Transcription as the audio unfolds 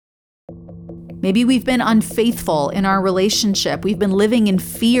Maybe we've been unfaithful in our relationship. We've been living in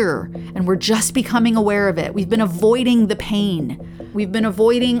fear and we're just becoming aware of it. We've been avoiding the pain. We've been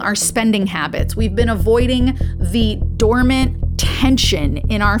avoiding our spending habits. We've been avoiding the dormant tension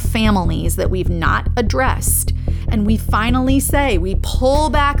in our families that we've not addressed. And we finally say, we pull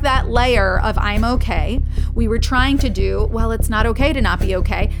back that layer of I'm okay. We were trying to do, well, it's not okay to not be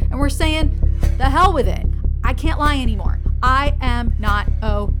okay. And we're saying, the hell with it. I can't lie anymore. I am not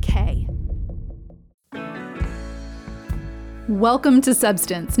okay. Welcome to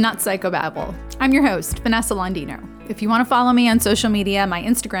Substance, Not Psychobabble. I'm your host, Vanessa Londino. If you want to follow me on social media, my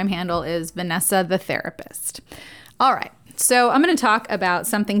Instagram handle is Vanessa the Therapist. All right, so I'm going to talk about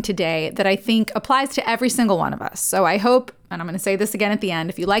something today that I think applies to every single one of us. So I hope, and I'm going to say this again at the end,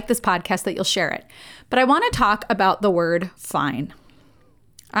 if you like this podcast, that you'll share it. But I want to talk about the word fine.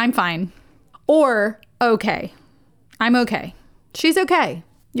 I'm fine. Or okay. I'm okay. She's okay.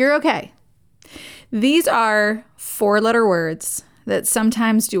 You're okay. These are four-letter words that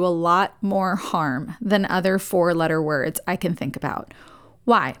sometimes do a lot more harm than other four-letter words I can think about.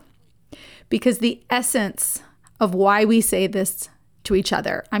 Why? Because the essence of why we say this to each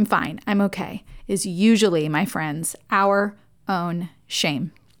other, I'm fine, I'm okay, is usually, my friends, our own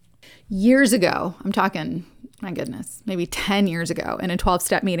shame. Years ago, I'm talking, my goodness, maybe 10 years ago in a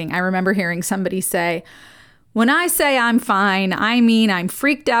 12-step meeting, I remember hearing somebody say, when I say I'm fine, I mean I'm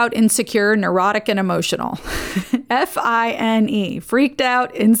freaked out, insecure, neurotic, and emotional. F-I-N-E, freaked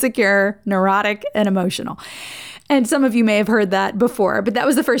out, insecure, neurotic, and emotional. And some of you may have heard that before, but that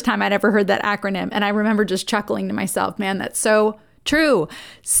was the first time I'd ever heard that acronym. And I remember just chuckling to myself, man, that's so true.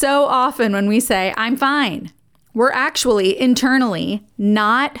 So often when we say I'm fine, we're actually internally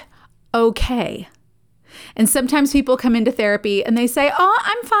not okay. And sometimes people come into therapy and they say, oh,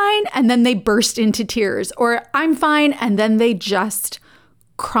 I'm fine. And then they burst into tears, or I'm fine. And then they just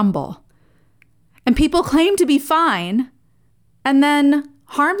crumble. And people claim to be fine and then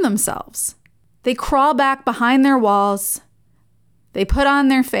harm themselves. They crawl back behind their walls. They put on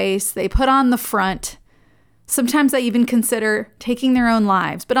their face. They put on the front. Sometimes they even consider taking their own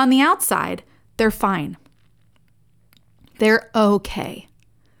lives. But on the outside, they're fine. They're okay.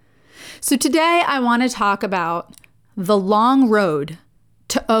 So today I want to talk about the long road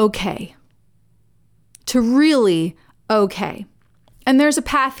to okay, to really okay. And there's a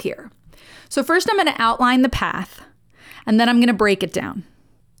path here. So first I'm going to outline the path, and then I'm going to break it down.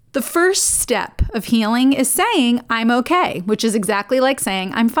 The first step of healing is saying I'm okay, which is exactly like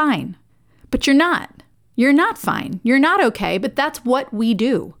saying I'm fine. But you're not. You're not fine. You're not okay, but that's what we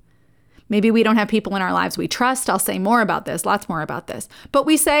do. Maybe we don't have people in our lives we trust. I'll say more about this, lots more about this. But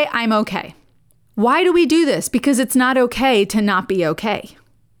we say, I'm okay. Why do we do this? Because it's not okay to not be okay.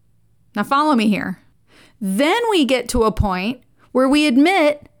 Now follow me here. Then we get to a point where we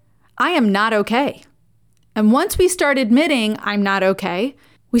admit, I am not okay. And once we start admitting I'm not okay,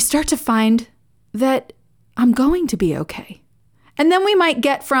 we start to find that I'm going to be okay. And then we might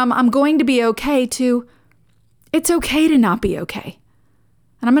get from I'm going to be okay to it's okay to not be okay.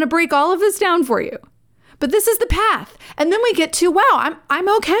 And I'm going to break all of this down for you. But this is the path. And then we get to, wow, I'm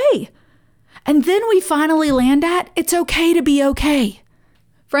okay. And then we finally land at, it's okay to be okay.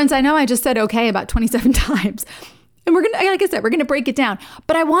 Friends, I know I just said okay about 27 times. And we're going to, like I said, we're going to break it down.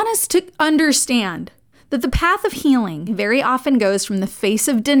 But I want us to understand that the path of healing very often goes from the face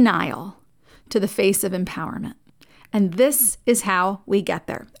of denial to the face of empowerment. And this is how we get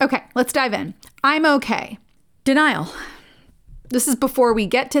there. Okay, let's dive in. I'm okay. Denial. This is before we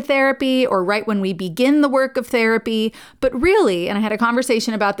get to therapy or right when we begin the work of therapy. But really, and I had a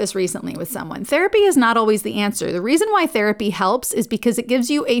conversation about this recently with someone, therapy is not always the answer. The reason why therapy helps is because it gives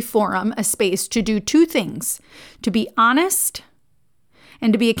you a forum, a space to do two things, to be honest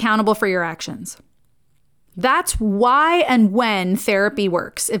and to be accountable for your actions. That's why and when therapy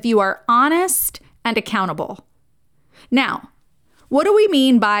works, if you are honest and accountable. Now, what do we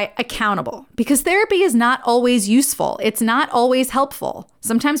mean by accountable? Because therapy is not always useful. It's not always helpful.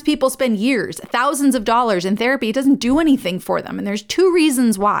 Sometimes people spend years, thousands of dollars in therapy. It doesn't do anything for them. And there's two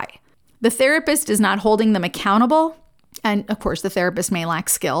reasons why. The therapist is not holding them accountable. And of course, the therapist may lack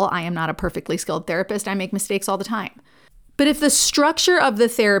skill. I am not a perfectly skilled therapist. I make mistakes all the time. But if the structure of the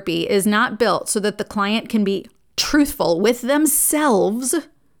therapy is not built so that the client can be truthful with themselves,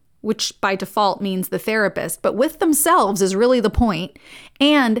 which by default means the therapist, but with themselves is really the point.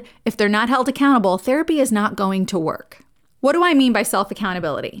 And if they're not held accountable, therapy is not going to work. What do I mean by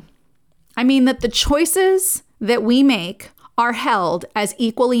self-accountability? I mean that the choices that we make are held as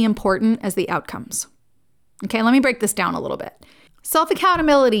equally important as the outcomes. Okay, let me break this down a little bit.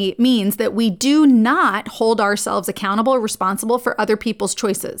 Self-accountability means that we do not hold ourselves accountable or responsible for other people's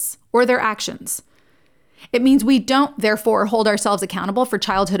choices or their actions. It means we don't, therefore, hold ourselves accountable for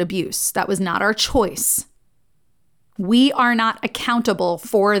childhood abuse. That was not our choice. We are not accountable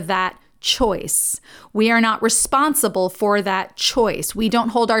for that choice. We are not responsible for that choice. We don't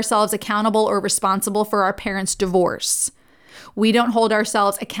hold ourselves accountable or responsible for our parents' divorce. We don't hold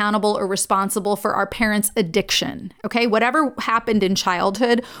ourselves accountable or responsible for our parents' addiction. Okay, whatever happened in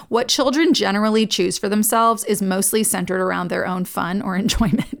childhood, what children generally choose for themselves is mostly centered around their own fun or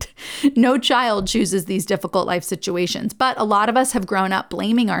enjoyment. No child chooses these difficult life situations, but a lot of us have grown up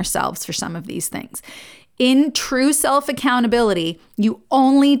blaming ourselves for some of these things. In true self-accountability, you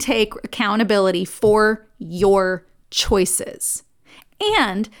only take accountability for your choices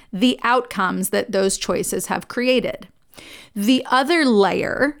and the outcomes that those choices have created. The other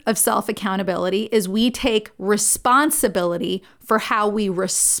layer of self-accountability is we take responsibility for how we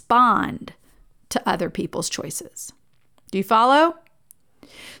respond to other people's choices. Do you follow?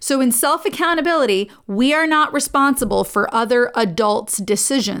 So in self-accountability, we are not responsible for other adults'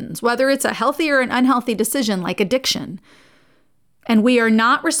 decisions, whether it's a healthy or an unhealthy decision like addiction. And we are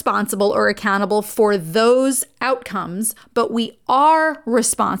not responsible or accountable for those outcomes, but we are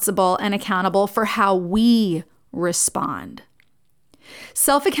responsible and accountable for how we respond.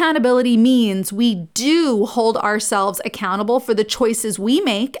 Self-accountability means we do hold ourselves accountable for the choices we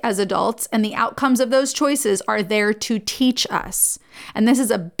make as adults, and the outcomes of those choices are there to teach us. And this is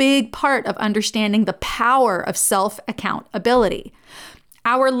a big part of understanding the power of self-accountability.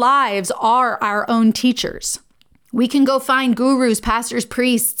 Our lives are our own teachers. We can go find gurus, pastors,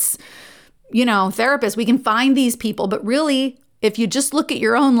 priests, therapists. We can find these people, but really, if you just look at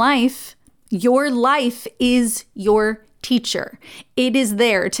your own life is your teacher. It is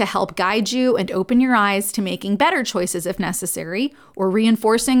there to help guide you and open your eyes to making better choices if necessary, or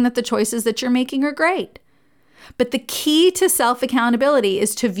reinforcing that the choices that you're making are great. But the key to self-accountability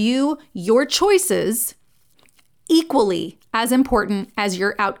is to view your choices equally as important as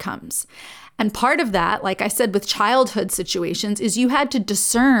your outcomes. And part of that, like I said, with childhood situations, is you had to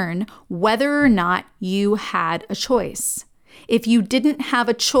discern whether or not you had a choice. If you didn't have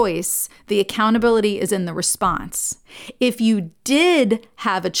a choice, the accountability is in the response. If you did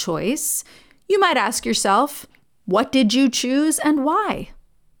have a choice, you might ask yourself, what did you choose and why?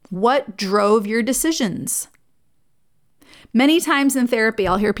 What drove your decisions? Many times in therapy,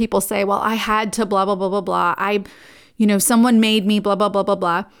 I'll hear people say, well, I had to blah, blah, blah, blah, blah. Someone made me blah, blah, blah, blah,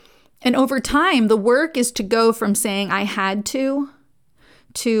 blah. And over time, the work is to go from saying I had to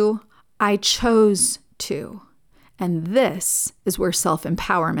I chose to. And this is where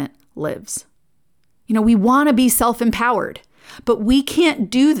self-empowerment lives. We want to be self-empowered, but we can't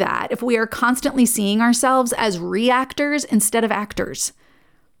do that if we are constantly seeing ourselves as reactors instead of actors.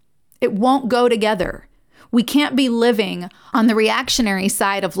 It won't go together. We can't be living on the reactionary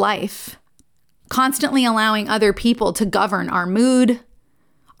side of life, constantly allowing other people to govern our mood,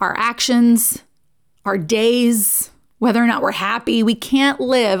 our actions, our days, whether or not we're happy. We can't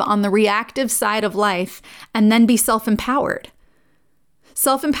live on the reactive side of life and then be self-empowered.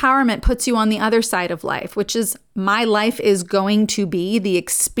 Self-empowerment puts you on the other side of life, which is my life is going to be the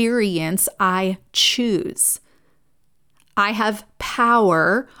experience I choose. I have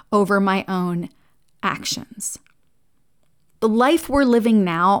power over my own actions. The life we're living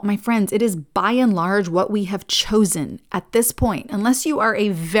now, my friends, it is by and large what we have chosen at this point, unless you are a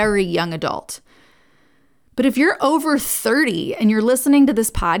very young adult. But if you're over 30 and you're listening to this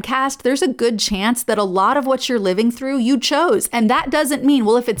podcast, there's a good chance that a lot of what you're living through, you chose. And that doesn't mean,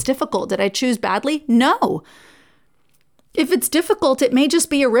 well, if it's difficult, did I choose badly? No. If it's difficult, it may just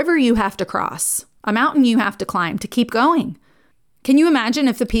be a river you have to cross, a mountain you have to climb to keep going. Can you imagine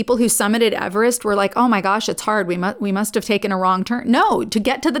if the people who summited Everest were like, oh my gosh, it's hard. We must have taken a wrong turn. No, to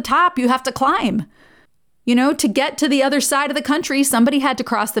get to the top, you have to climb. To get to the other side of the country, somebody had to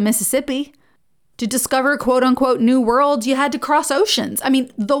cross the Mississippi. To discover quote unquote new worlds, you had to cross oceans. I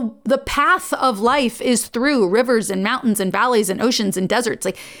mean, the path of life is through rivers and mountains and valleys and oceans and deserts.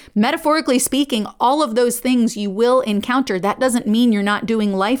 Like, metaphorically speaking, all of those things you will encounter. That doesn't mean you're not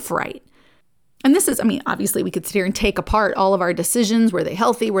doing life right. And this is, obviously we could sit here and take apart all of our decisions. Were they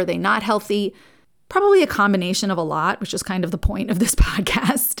healthy? Were they not healthy? Probably a combination of a lot, which is kind of the point of this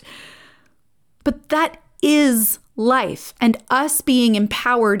podcast. But that is life, and us being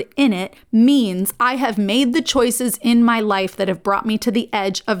empowered in it means I have made the choices in my life that have brought me to the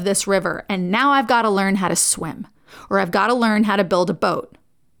edge of this river, and now I've got to learn how to swim, or I've got to learn how to build a boat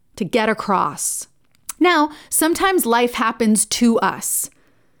to get across. Now, sometimes life happens to us,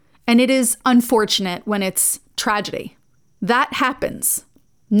 and it is unfortunate when it's tragedy. That happens.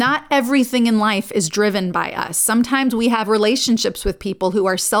 Not everything in life is driven by us. Sometimes we have relationships with people who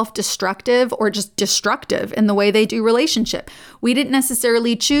are self-destructive or just destructive in the way they do relationship. We didn't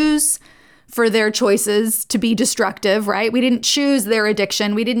necessarily choose for their choices to be destructive, right? We didn't choose their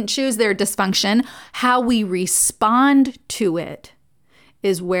addiction. We didn't choose their dysfunction. How we respond to it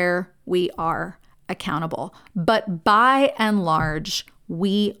is where we are accountable. But by and large,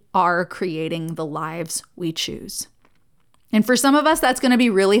 we are creating the lives we choose. And for some of us, that's going to be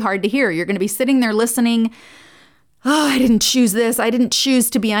really hard to hear. You're going to be sitting there listening. Oh, I didn't choose this. I didn't choose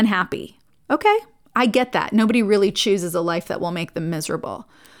to be unhappy. Okay, I get that. Nobody really chooses a life that will make them miserable.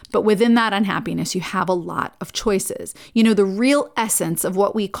 But within that unhappiness, you have a lot of choices. You know, the real essence of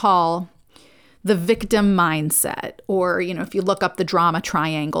what we call the victim mindset, or, you know, if you look up the drama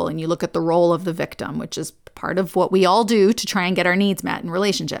triangle and you look at the role of the victim, which is part of what we all do to try and get our needs met in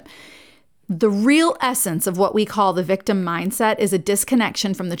relationship. The real essence of what we call the victim mindset is a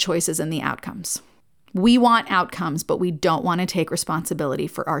disconnection from the choices and the outcomes. We want outcomes, but we don't want to take responsibility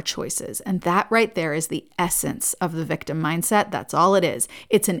for our choices. And that right there is the essence of the victim mindset. That's all it is.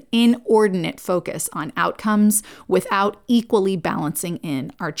 It's an inordinate focus on outcomes without equally balancing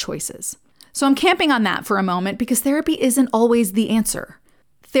in our choices. So I'm camping on that for a moment because therapy isn't always the answer.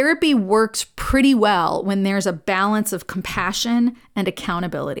 Therapy works pretty well when there's a balance of compassion and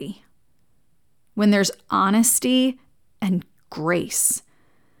accountability, when there's honesty and grace.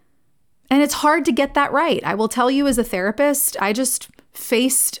 And it's hard to get that right. I will tell you, as a therapist, I just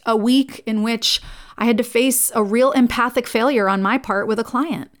faced a week in which I had to face a real empathic failure on my part with a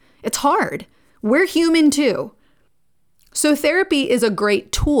client. It's hard. We're human too. So therapy is a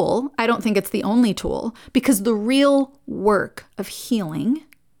great tool. I don't think it's the only tool, because the real work of healing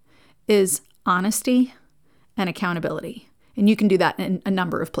is honesty and accountability. And you can do that in a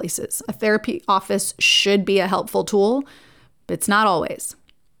number of places. A therapy office should be a helpful tool, but it's not always.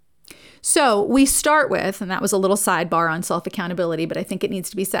 So we start with, and that was a little sidebar on self-accountability, but I think it needs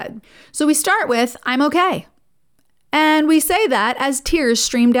to be said. So we start with, I'm okay. And we say that as tears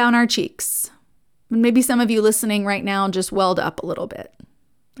stream down our cheeks. And maybe some of you listening right now just welled up a little bit.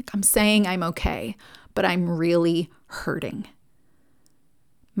 Like, I'm saying I'm okay, but I'm really hurting.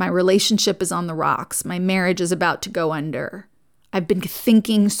 My relationship is on the rocks. My marriage is about to go under. I've been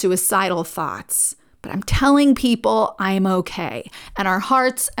thinking suicidal thoughts, but I'm telling people I'm okay. And our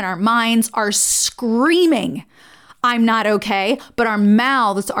hearts and our minds are screaming, I'm not okay, but our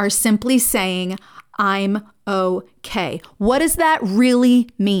mouths are simply saying, I'm okay. What does that really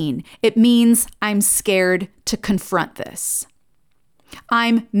mean? It means I'm scared to confront this.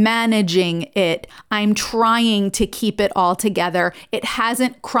 I'm managing it. I'm trying to keep it all together. It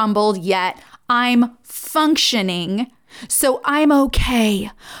hasn't crumbled yet. I'm functioning. So I'm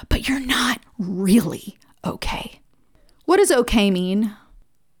okay, but you're not really okay. What does okay mean?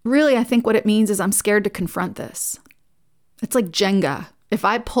 Really, I think what it means is I'm scared to confront this. It's like Jenga. If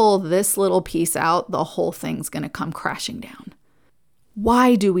I pull this little piece out, the whole thing's going to come crashing down.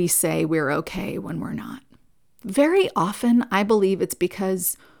 Why do we say we're okay when we're not? Very often, I believe it's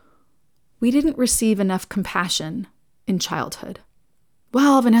because we didn't receive enough compassion in childhood.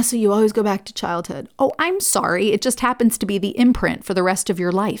 Well, Vanessa, you always go back to childhood. Oh, I'm sorry. It just happens to be the imprint for the rest of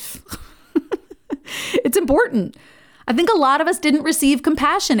your life. It's important. I think a lot of us didn't receive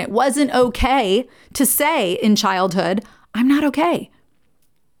compassion. It wasn't okay to say in childhood, I'm not okay.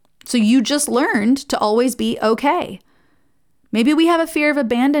 So you just learned to always be okay. Maybe we have a fear of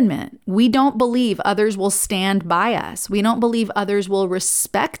abandonment. We don't believe others will stand by us. We don't believe others will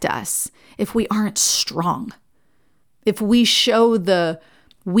respect us if we aren't strong. If we show the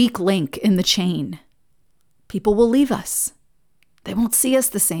weak link in the chain, people will leave us. They won't see us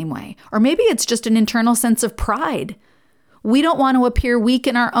the same way. Or maybe it's just an internal sense of pride. We don't want to appear weak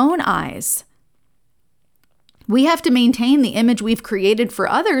in our own eyes. We have to maintain the image we've created for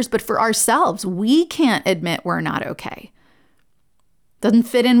others, but for ourselves, we can't admit we're not okay. Doesn't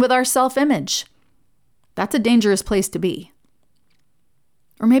fit in with our self-image. That's a dangerous place to be.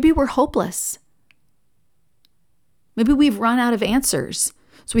 Or maybe we're hopeless. Maybe we've run out of answers.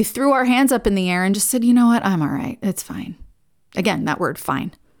 So we threw our hands up in the air and just said, you know what? I'm all right. It's fine. Again, that word,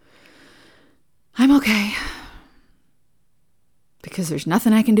 fine. I'm okay. Because there's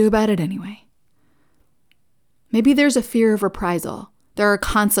nothing I can do about it anyway. Maybe there's a fear of reprisal. There are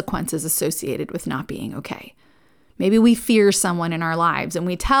consequences associated with not being okay. Maybe we fear someone in our lives and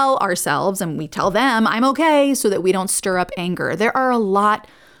we tell ourselves and we tell them, I'm okay, so that we don't stir up anger. There are a lot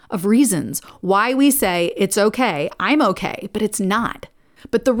of reasons why we say it's okay, I'm okay, but it's not.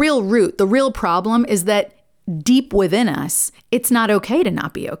 But the real root, the real problem is that deep within us, it's not okay to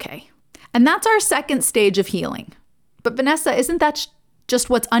not be okay. And that's our second stage of healing. But Vanessa, isn't that just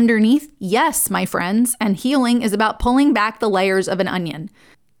what's underneath? Yes, my friends. And healing is about pulling back the layers of an onion.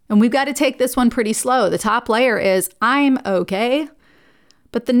 And we've got to take this one pretty slow. The top layer is, I'm okay.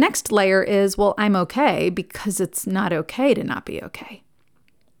 But the next layer is, well, I'm okay because it's not okay to not be okay.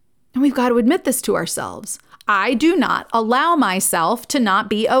 And we've got to admit this to ourselves. I do not allow myself to not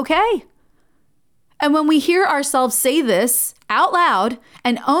be okay. And when we hear ourselves say this out loud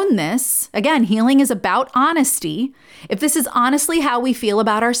and own this, again, healing is about honesty. If this is honestly how we feel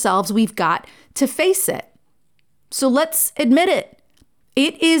about ourselves, we've got to face it. So let's admit it.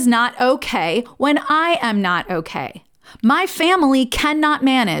 It is not okay when I am not okay. My family cannot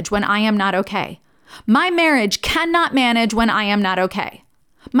manage when I am not okay. My marriage cannot manage when I am not okay.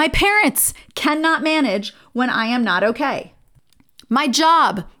 My parents cannot manage when I am not okay. My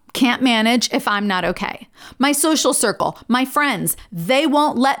job can't manage if I'm not okay. My social circle, my friends, they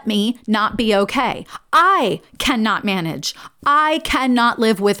won't let me not be okay. I cannot manage. I cannot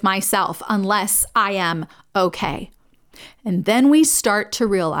live with myself unless I am okay. And then we start to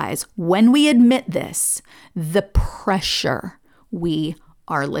realize when we admit this, the pressure we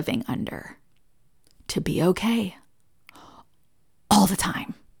are living under to be okay all the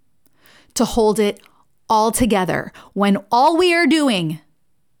time, to hold it all together when all we are doing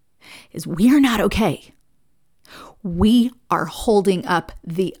is we are not okay. We are holding up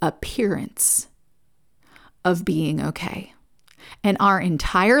the appearance of being okay. And our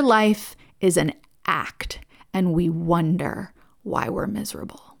entire life is an act, and we wonder why we're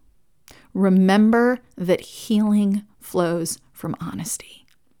miserable. Remember that healing flows from honesty.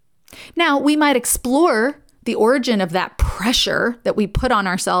 Now, we might explore the origin of that pressure that we put on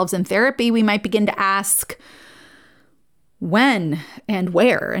ourselves in therapy. We might begin to ask, when and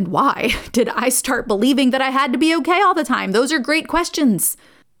where and why did I start believing that I had to be okay all the time? Those are great questions.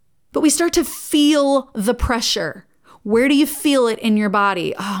 But we start to feel the pressure. Where do you feel it in your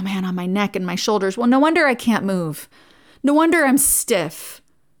body? Oh man, on my neck and my shoulders. Well, no wonder I can't move. No wonder I'm stiff.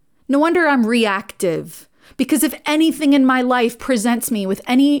 No wonder I'm reactive. Because if anything in my life presents me with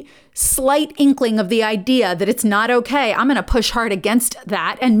any slight inkling of the idea that it's not okay, I'm going to push hard against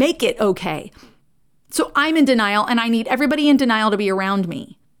that and make it okay. So I'm in denial, and I need everybody in denial to be around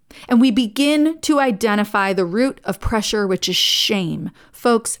me. And we begin to identify the root of pressure, which is shame.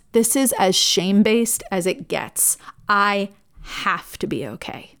 Folks, this is as shame-based as it gets. I have to be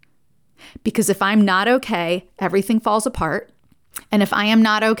okay. Because if I'm not okay, everything falls apart. And if I am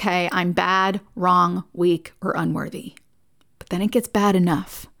not okay, I'm bad, wrong, weak, or unworthy. But then it gets bad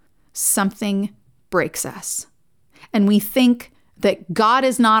enough. Something breaks us. And we think that God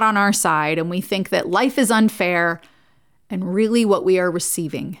is not on our side, and we think that life is unfair, and really what we are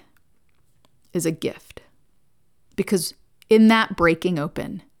receiving is a gift. Because in that breaking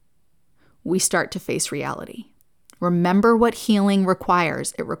open, we start to face reality. Remember what healing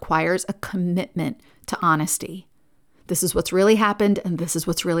requires. It requires a commitment to honesty. This is what's really happened, and this is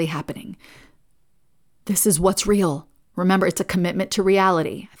what's really happening. This is what's real. Remember, it's a commitment to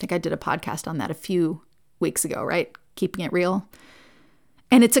reality. I think I did a podcast on that a few weeks ago, right? Keeping it real.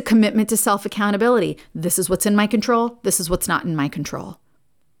 And it's a commitment to self-accountability. This is what's in my control. This is what's not in my control.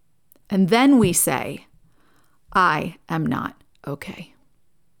 And then we say, I am not okay.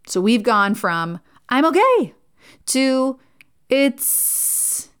 So we've gone from, I'm okay, to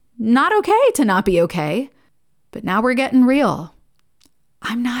it's not okay to not be okay. But now we're getting real.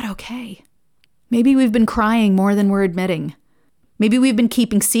 I'm not okay. Maybe we've been crying more than we're admitting. Maybe we've been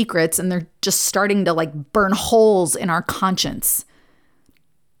keeping secrets and they're just starting to burn holes in our conscience.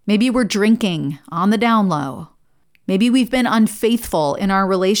 Maybe we're drinking on the down low. Maybe we've been unfaithful in our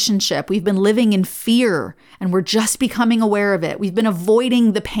relationship. We've been living in fear and we're just becoming aware of it. We've been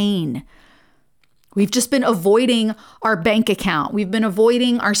avoiding the pain. We've just been avoiding our bank account. We've been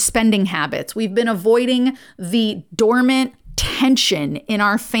avoiding our spending habits. We've been avoiding the dormant tension in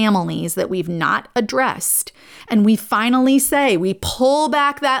our families that we've not addressed. And we finally say, we pull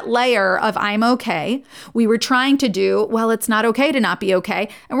back that layer of I'm okay. We were trying to do, well, it's not okay to not be okay.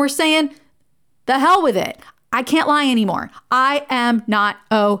 And we're saying, the hell with it. I can't lie anymore. I am not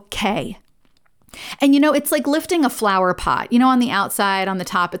okay. And it's like lifting a flower pot. On the outside, on the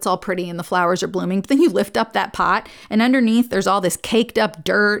top, it's all pretty and the flowers are blooming. But then you lift up that pot and underneath there's all this caked up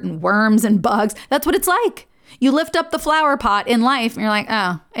dirt and worms and bugs. That's what it's like. You lift up the flower pot in life and you're like,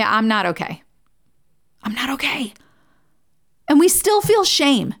 oh, yeah, I'm not okay. I'm not okay. And we still feel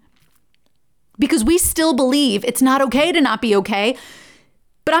shame because we still believe it's not okay to not be okay.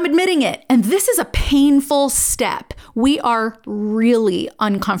 But I'm admitting it. And this is a painful step. We are really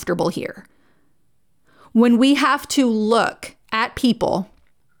uncomfortable here. When we have to look at people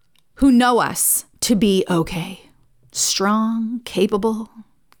who know us to be okay. strong, capable,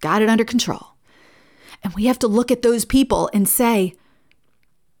 got it under control. And we have to look at those people and say,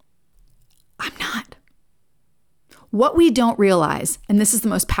 I'm not. What we don't realize, and this is the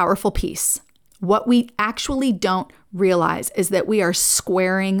most powerful piece, what we actually don't realize is that we are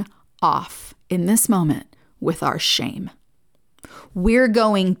squaring off in this moment with our shame. We're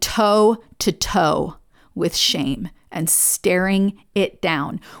going toe to toe with shame and staring it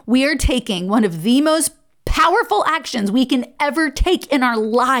down. We are taking one of the most powerful actions we can ever take in our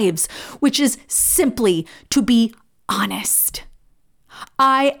lives, which is simply to be honest.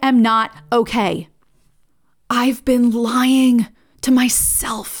 I am not okay. I've been lying to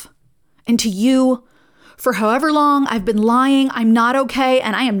myself and to you for however long I've been lying. I'm not okay,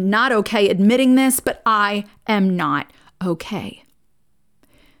 and I am not okay admitting this, but I am not okay.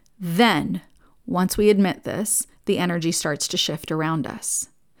 Then, once we admit this, the energy starts to shift around us.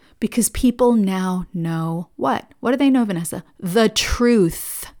 Because people now know what? What do they know, Vanessa? The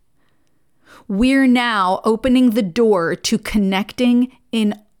truth. We're now opening the door to connecting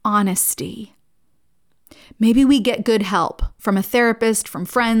in honesty. Maybe we get good help from a therapist, from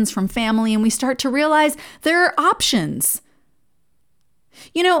friends, from family, and we start to realize there are options.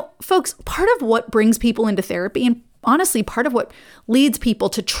 You know, folks, part of what brings people into therapy, and honestly, part of what leads people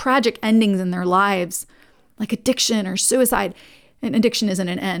to tragic endings in their lives, like addiction or suicide, and addiction isn't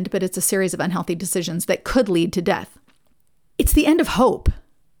an end, but it's a series of unhealthy decisions that could lead to death. It's the end of hope.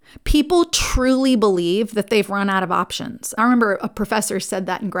 People truly believe that they've run out of options. I remember a professor said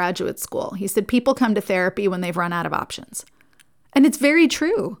that in graduate school. He said people come to therapy when they've run out of options. And it's very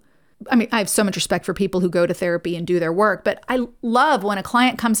true. I mean, I have so much respect for people who go to therapy and do their work, but I love when a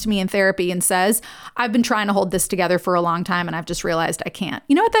client comes to me in therapy and says, I've been trying to hold this together for a long time and I've just realized I can't.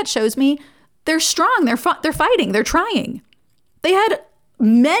 You know what that shows me? They're strong. They're fighting. They're trying. They had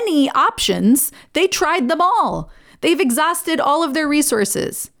many options. They tried them all. They've exhausted all of their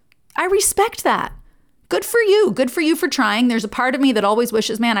resources. I respect that. Good for you. Good for you for trying. There's a part of me that always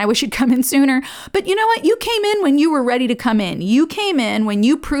wishes, man, I wish you'd come in sooner. But you know what? You came in when you were ready to come in. You came in when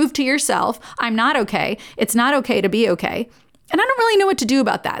you proved to yourself, I'm not okay. It's not okay to be okay. And I don't really know what to do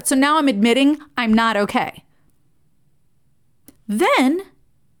about that. So now I'm admitting I'm not okay. Then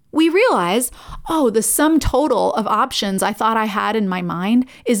we realize, oh, the sum total of options I thought I had in my mind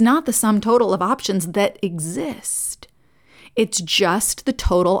is not the sum total of options that exist. It's just the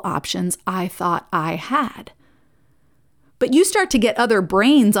total options I thought I had. But you start to get other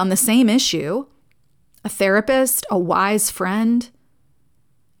brains on the same issue, a therapist, a wise friend,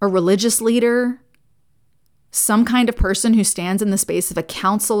 a religious leader, some kind of person who stands in the space of a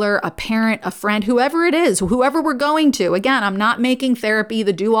counselor, a parent, a friend, whoever it is, whoever we're going to. Again, I'm not making therapy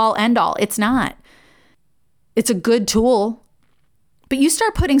the do-all, end-all. It's not. It's a good tool. But you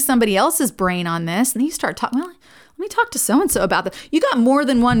start putting somebody else's brain on this, and you start talking, well, let me talk to so-and-so about that. You got more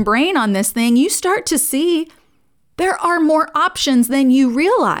than one brain on this thing. You start to see there are more options than you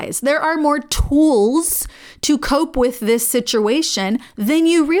realize. There are more tools to cope with this situation than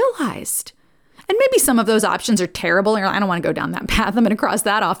you realized. And maybe some of those options are terrible. I don't want to go down that path. I'm going to cross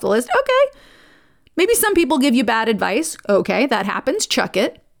that off the list. Okay. Maybe some people give you bad advice. Okay, that happens. Chuck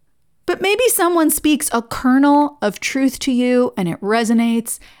it. But maybe someone speaks a kernel of truth to you and it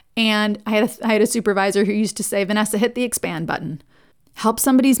resonates. And I had a supervisor who used to say, Vanessa, hit the expand button. Help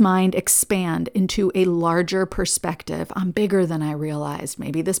somebody's mind expand into a larger perspective. I'm bigger than I realized.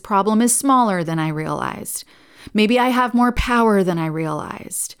 Maybe this problem is smaller than I realized. Maybe I have more power than I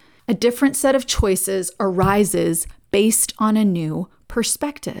realized. A different set of choices arises based on a new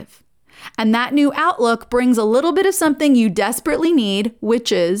perspective. And that new outlook brings a little bit of something you desperately need,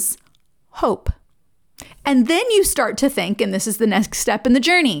 which is hope. And then you start to think, and this is the next step in the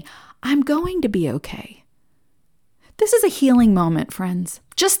journey, I'm going to be okay. This is a healing moment, friends.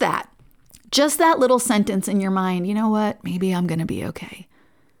 Just that little sentence in your mind, you know what? Maybe I'm going to be okay.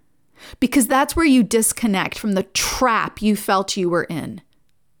 Because that's where you disconnect from the trap you felt you were in.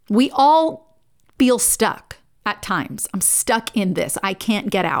 We all feel stuck at times. I'm stuck in this. I can't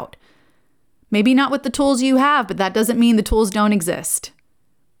get out. Maybe not with the tools you have, but that doesn't mean the tools don't exist.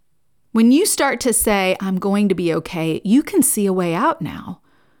 When you start to say, I'm going to be okay, you can see a way out now.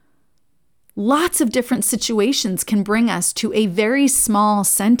 Lots of different situations can bring us to a very small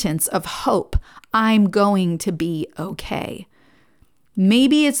sentence of hope. I'm going to be okay.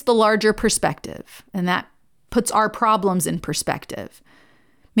 Maybe it's the larger perspective, and that puts our problems in perspective.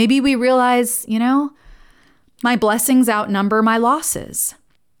 Maybe we realize, my blessings outnumber my losses.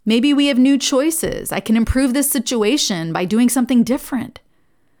 Maybe we have new choices. I can improve this situation by doing something different.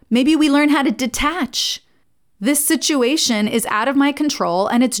 Maybe we learn how to detach. This situation is out of my control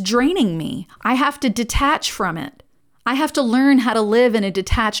and it's draining me. I have to detach from it. I have to learn how to live in a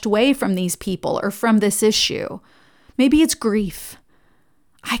detached way from these people or from this issue. Maybe it's grief.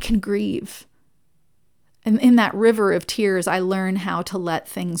 I can grieve. And in that river of tears, I learn how to let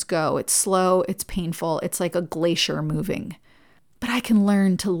things go. It's slow, it's painful, it's like a glacier moving. But I can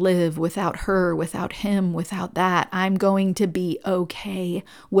learn to live without her, without him, without that. I'm going to be okay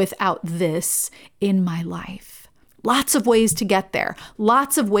without this in my life. Lots of ways to get there.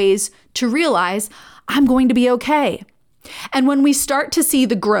 Lots of ways to realize I'm going to be okay. And when we start to see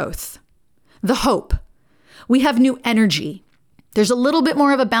the growth, the hope, we have new energy. There's a little bit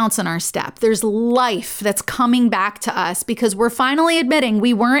more of a bounce in our step. There's life that's coming back to us because we're finally admitting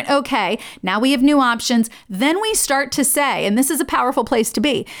we weren't okay. Now we have new options. Then we start to say, and this is a powerful place to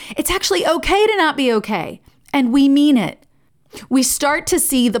be, it's actually okay to not be okay. And we mean it. We start to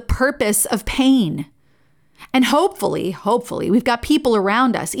see the purpose of pain. And hopefully, we've got people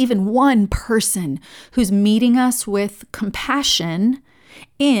around us, even one person who's meeting us with compassion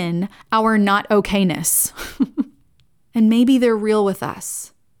in our not okayness. And maybe they're real with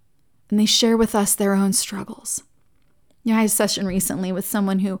us and they share with us their own struggles. I had a session recently with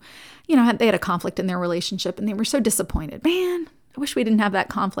someone who, they had a conflict in their relationship and they were so disappointed. Man, I wish we didn't have that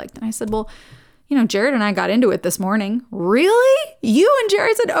conflict. And I said, well, Jared and I got into it this morning. Really? You and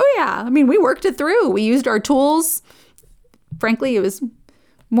Jared? Said, oh yeah. We worked it through. We used our tools. Frankly, it was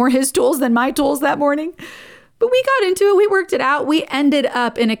more his tools than my tools that morning. But we got into it. We worked it out. We ended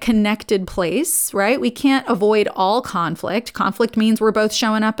up in a connected place, right? We can't avoid all conflict. Conflict means we're both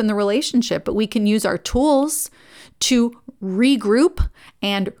showing up in the relationship, but we can use our tools to regroup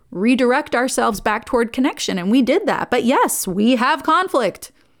and redirect ourselves back toward connection. And we did that. But yes, we have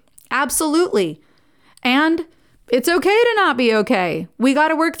conflict. Absolutely. And it's okay to not be okay. We got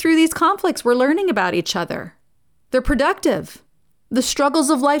to work through these conflicts. We're learning about each other. They're productive. The struggles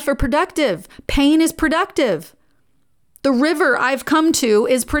of life are productive. Pain is productive. The river I've come to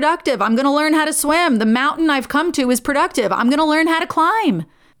is productive. I'm going to learn how to swim. The mountain I've come to is productive. I'm going to learn how to climb.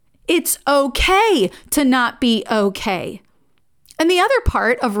 It's okay to not be okay. And the other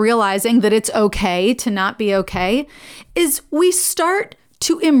part of realizing that it's okay to not be okay is we start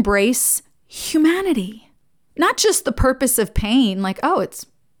to embrace humanity. Not just the purpose of pain, like, oh, it's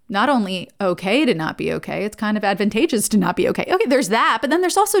not only okay to not be okay, it's kind of advantageous to not be okay. Okay, there's that, but then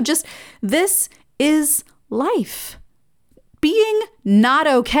there's also just, this is life. Being not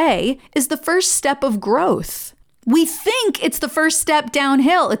okay is the first step of growth. We think it's the first step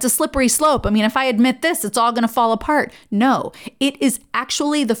downhill. It's a slippery slope. If I admit this, it's all going to fall apart. No, it is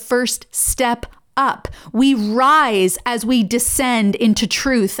actually the first step up. We rise as we descend into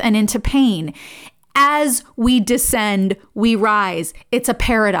truth and into pain. As we descend, we rise. It's a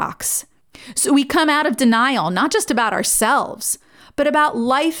paradox. So we come out of denial, not just about ourselves, but about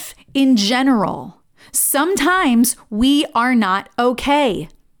life in general. Sometimes we are not okay.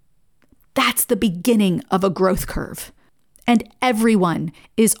 That's the beginning of a growth curve. And everyone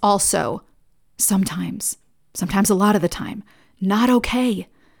is also sometimes a lot of the time, not okay.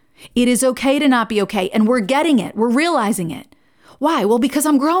 It is okay to not be okay. And we're getting it. We're realizing it. Why? Well, because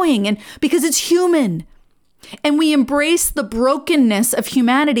I'm growing and because it's human. And we embrace the brokenness of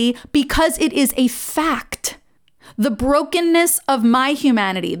humanity because it is a fact. The brokenness of my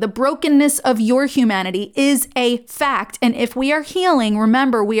humanity, the brokenness of your humanity is a fact. And if we are healing,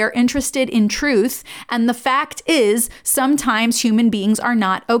 remember, we are interested in truth. And the fact is sometimes human beings are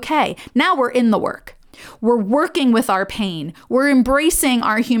not okay. Now we're in the work. We're working with our pain. We're embracing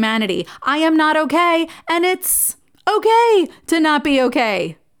our humanity. I am not okay, and it's okay to not be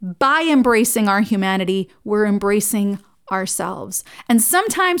okay. By embracing our humanity, we're embracing ourselves. And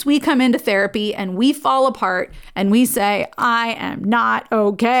sometimes we come into therapy and we fall apart and we say, I am not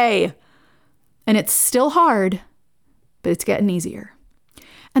okay. And it's still hard, but it's getting easier.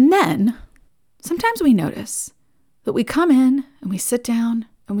 And then sometimes we notice that we come in and we sit down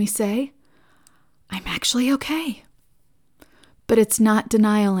and we say, I'm actually okay. But it's not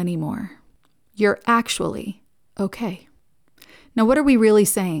denial anymore. You're actually okay. Now, what are we really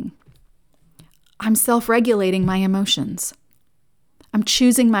saying? I'm self-regulating my emotions. I'm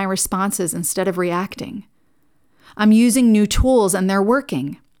choosing my responses instead of reacting. I'm using new tools and they're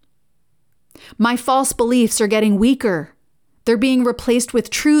working. My false beliefs are getting weaker. They're being replaced with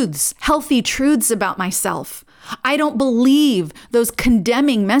truths, healthy truths about myself. I don't believe those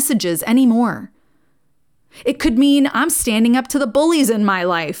condemning messages anymore. It could mean I'm standing up to the bullies in my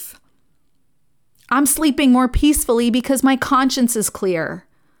life. I'm sleeping more peacefully because my conscience is clear.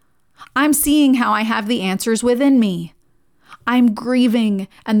 I'm seeing how I have the answers within me. I'm grieving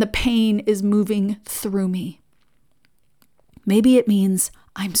and the pain is moving through me. Maybe it means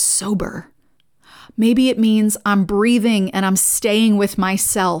I'm sober. Maybe it means I'm breathing and I'm staying with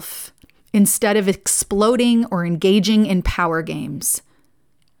myself instead of exploding or engaging in power games.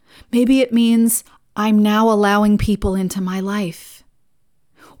 Maybe it means I'm now allowing people into my life.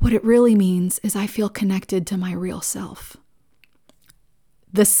 What it really means is I feel connected to my real self.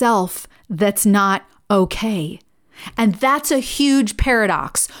 The self that's not okay. And that's a huge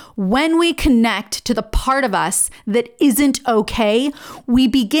paradox. When we connect to the part of us that isn't okay, we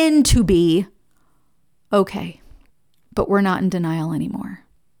begin to be okay. But we're not in denial anymore.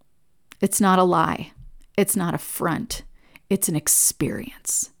 It's not a lie. It's not a front. It's an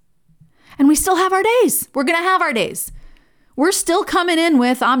experience. And we still have our days. We're going to have our days. We're still coming in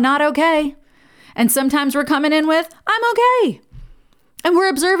with, I'm not okay. And sometimes we're coming in with, I'm okay. And we're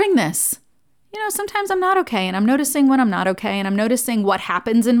observing this. Sometimes I'm not okay, and I'm noticing when I'm not okay, and I'm noticing what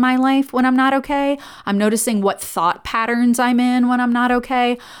happens in my life when I'm not okay. I'm noticing what thought patterns I'm in when I'm not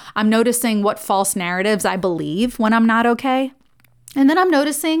okay. I'm noticing what false narratives I believe when I'm not okay. And then I'm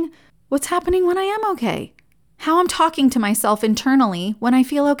noticing what's happening when I am okay, how I'm talking to myself internally when I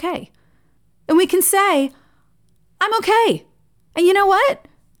feel okay. And we can say, I'm okay. And you know what?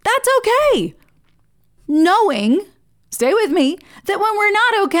 That's okay. Knowing, stay with me, that when we're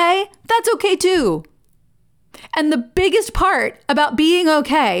not okay, that's okay too. And the biggest part about being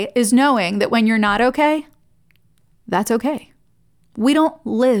okay is knowing that when you're not okay, that's okay. We don't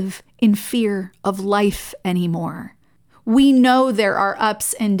live in fear of life anymore. We know there are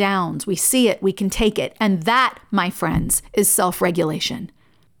ups and downs. We see it, we can take it. And that, my friends, is self-regulation.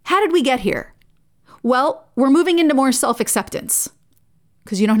 How did we get here? Well, we're moving into more self-acceptance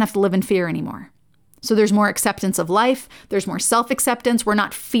because you don't have to live in fear anymore. So there's more acceptance of life. There's more self-acceptance. We're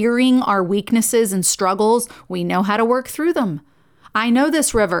not fearing our weaknesses and struggles. We know how to work through them. I know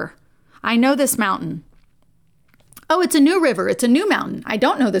this river. I know this mountain. Oh, it's a new river. It's a new mountain. I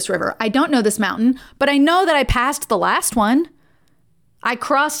don't know this river. I don't know this mountain, but I know that I passed the last one. I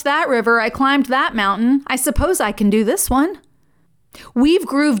crossed that river. I climbed that mountain. I suppose I can do this one. We've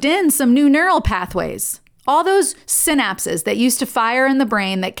grooved in some new neural pathways. All those synapses that used to fire in the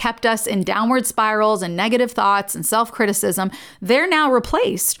brain that kept us in downward spirals and negative thoughts and self-criticism, they're now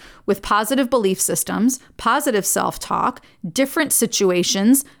replaced with positive belief systems, positive self-talk, different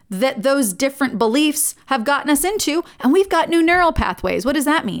situations that those different beliefs have gotten us into, and we've got new neural pathways. What does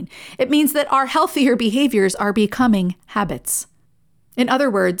that mean? It means that our healthier behaviors are becoming habits. In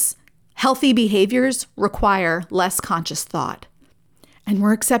other words, healthy behaviors require less conscious thought. And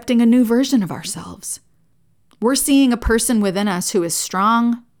we're accepting a new version of ourselves. We're seeing a person within us who is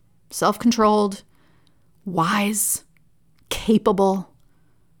strong, self-controlled, wise, capable,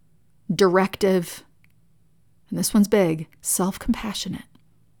 directive, and this one's big, self-compassionate.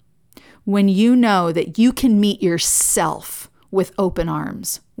 When you know that you can meet yourself with open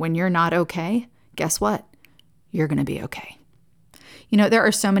arms when you're not okay, guess what? You're going to be okay. There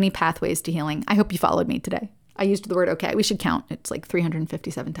are so many pathways to healing. I hope you followed me today. I used the word okay. We should count. It's like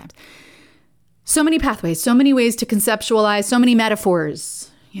 357 times. So many pathways, so many ways to conceptualize, so many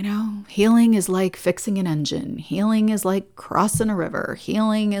metaphors. Healing is like fixing an engine. Healing is like crossing a river.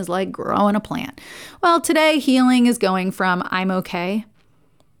 Healing is like growing a plant. Well, today healing is going from I'm okay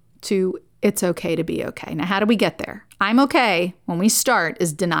to it's okay to be okay. Now, how do we get there? I'm okay, when we start,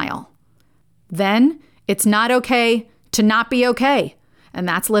 is denial. Then it's not okay to not be okay. And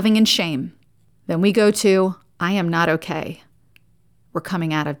that's living in shame. Then we go to I am not okay. We're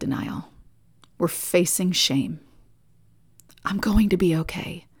coming out of denial. We're facing shame. I'm going to be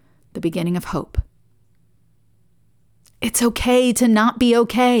okay. The beginning of hope. It's okay to not be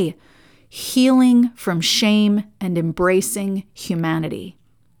okay. Healing from shame and embracing humanity.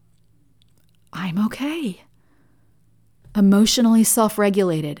 I'm okay. Emotionally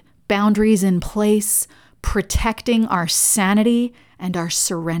self-regulated, boundaries in place, protecting our sanity and our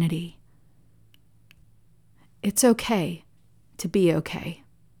serenity. It's okay to be okay.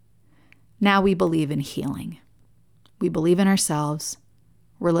 Now we believe in healing. We believe in ourselves.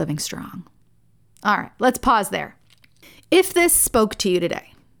 We're living strong. All right, let's pause there. If this spoke to you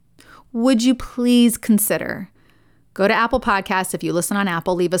today, would you please consider go to Apple Podcasts. If you listen on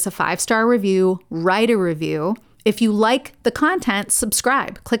Apple, leave us a 5-star review, write a review. If you like the content,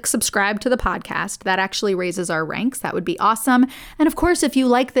 subscribe. Click subscribe to the podcast. That actually raises our ranks. That would be awesome. And of course, if you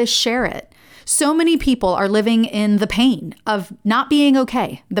like this, share it. So many people are living in the pain of not being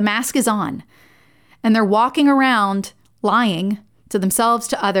okay. The mask is on. And they're walking around lying to themselves,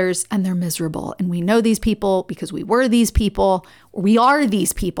 to others, and they're miserable. And we know these people because we were these people. We are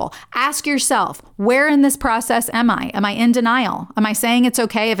these people. Ask yourself, where in this process am I? Am I in denial? Am I saying it's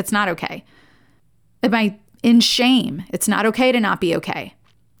okay if it's not okay? Am I in shame? It's not okay to not be okay.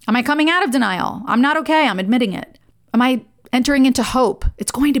 Am I coming out of denial? I'm not okay. I'm admitting it. Am I entering into hope? It's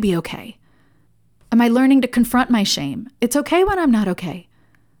going to be okay. Am I learning to confront my shame? It's okay when I'm not okay.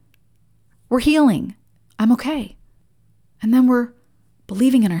 We're healing. I'm okay. And then we're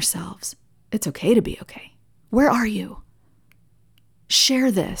believing in ourselves. It's okay to be okay. Where are you?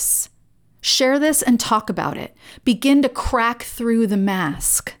 Share this. Share this and talk about it. Begin to crack through the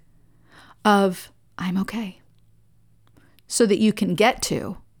mask of I'm okay, so that you can get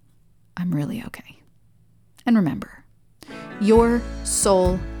to I'm really okay. And remember, your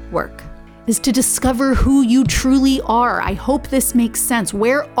soul work is to discover who you truly are. I hope this makes sense.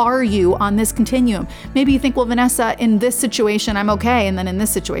 Where are you on this continuum? Maybe you think, well, Vanessa, in this situation, I'm okay. And then in this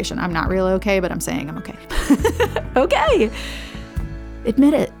situation, I'm not really okay, but I'm saying I'm okay. Okay.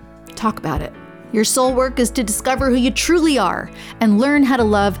 Admit it. Talk about it. Your soul work is to discover who you truly are and learn how to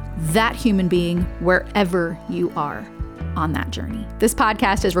love that human being wherever you are on that journey. This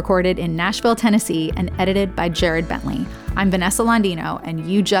podcast is recorded in Nashville, Tennessee, and edited by Jared Bentley. I'm Vanessa Londino, and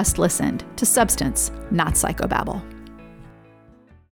you just listened to Substance, Not Psychobabble.